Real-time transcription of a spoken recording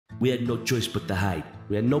We had no choice but to hide.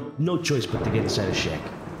 We had no choice but to get inside the shack.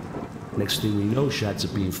 Next thing we know, shots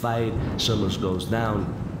are being fired, Summers goes down.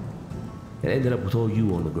 It ended up with all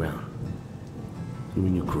you on the ground. You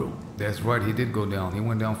and your crew. That's right, he did go down. He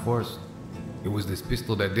went down first. It was this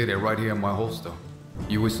pistol that did it right here in my holster.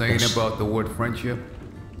 You were saying about the word friendship?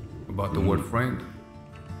 About the word friend?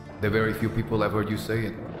 The very few people I've heard you say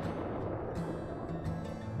it.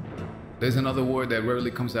 There's another word that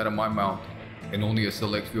rarely comes out of my mouth, and only a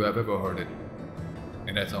select few have ever heard it.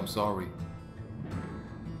 And that's I'm sorry.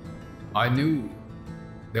 I knew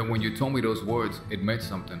that when you told me those words, it meant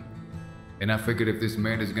something. And I figured if this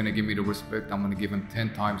man is gonna give me the respect, I'm gonna give him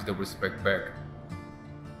 10 times the respect back.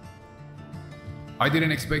 I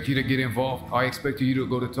didn't expect you to get involved. I expected you to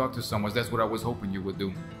go to talk to someone. That's what I was hoping you would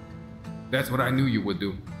do. That's what I knew you would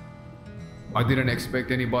do. I didn't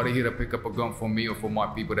expect anybody here to pick up a gun for me or for my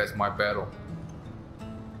people. That's my battle.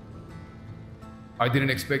 I didn't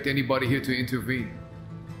expect anybody here to intervene.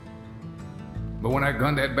 But when I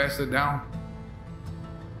gunned that bastard down,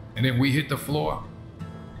 and then we hit the floor,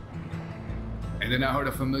 and then I heard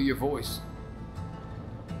a familiar voice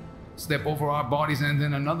step over our bodies, and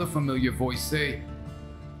then another familiar voice say,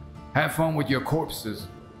 "Have fun with your corpses."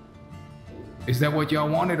 Is that what y'all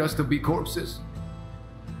wanted us to be, corpses?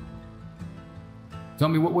 Tell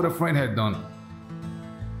me, what would a friend have done?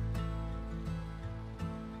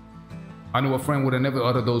 I know a friend would have never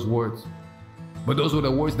uttered those words. But those were the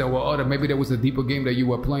words that were uttered. Maybe there was a deeper game that you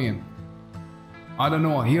were playing. I don't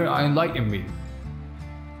know. Here, enlighten me.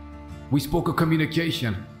 We spoke of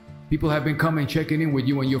communication. People have been coming, checking in with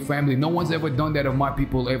you and your family. No one's ever done that of my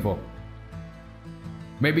people ever.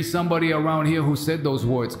 Maybe somebody around here who said those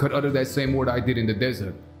words could utter that same word I did in the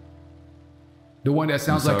desert. The one that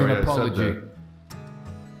sounds like an apology.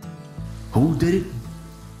 Who did it?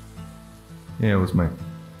 Yeah, it was me.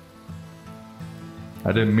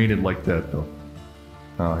 I didn't mean it like that, though.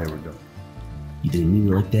 Oh, here we go. You didn't mean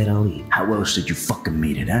it like that, Ali? How else did you fucking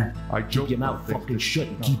mean it, huh? I Keep your mouth fucking shut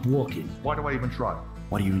and keep walking. Why do I even try?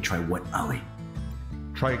 Why do you even try what, Ali?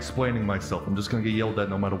 Try explaining myself. I'm just gonna get yelled at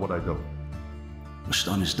no matter what I do. What's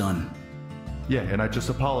done is done. Yeah, and I just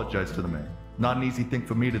apologized to the man. Not an easy thing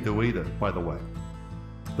for me to do either, by the way.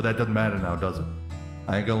 But that doesn't matter now, does it?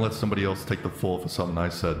 I ain't gonna let somebody else take the fall for something I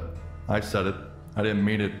said. I said it. I didn't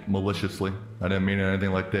mean it maliciously. I didn't mean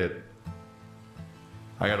anything like that.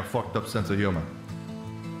 I got a fucked up sense of humor.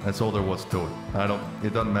 That's all there was to it.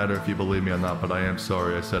 It doesn't matter if you believe me or not, but I am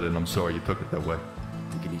sorry I said it, and I'm sorry you took it that way.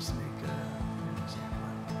 You can easily make an example.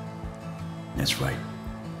 That's right.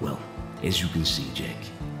 Well, as you can see, Jack,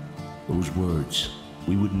 those words,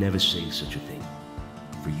 we would never say such a thing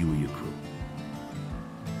for you or your crew.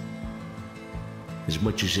 As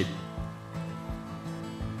much as it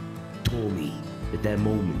tore me at that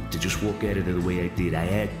moment to just walk at it the way I did, I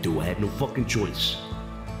had to. I had no fucking choice.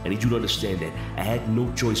 I need you to understand that. I had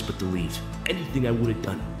no choice but to leave. Anything I would have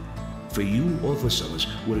done for you or for Summers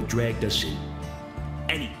would have dragged us in.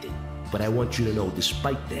 Anything. But I want you to know,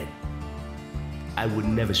 despite that, I would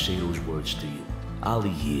never say those words to you. Ali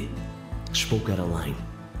here spoke out of line.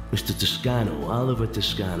 Mr. Toscano, Oliver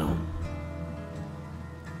Toscano.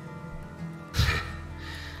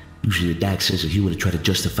 Using a dark sense of humor to try to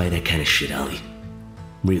justify that kind of shit, Ali.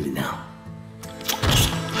 Really now.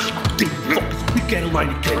 You get in line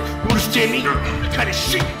again. You understand me? The kind of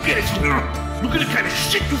shit you get is look at the kind of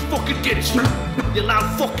shit you fucking get is your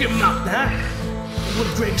loud fucking mouth, huh? You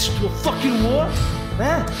wanna drag us into a fucking war?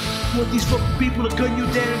 Huh? You want these fucking people to gun you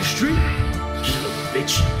down in the street? Son of a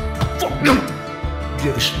bitch. Fuck no!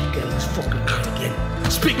 You ever speak out of this fucking line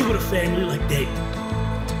again? Speaking with a family like that.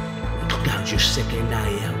 I'll gouge your second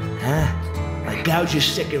eye out, huh? I'll gouge your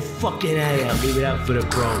second fucking eye out. Leave it out for the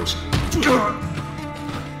pros.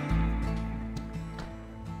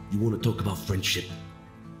 You want to talk about friendship?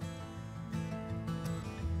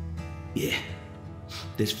 Yeah,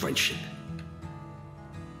 there's friendship.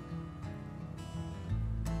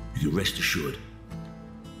 You can rest assured,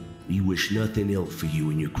 we wish nothing ill for you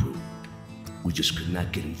and your crew. We just could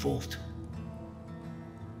not get involved.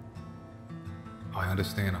 I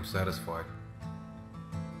understand. I'm satisfied.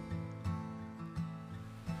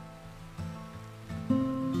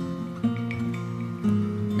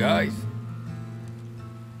 Guys,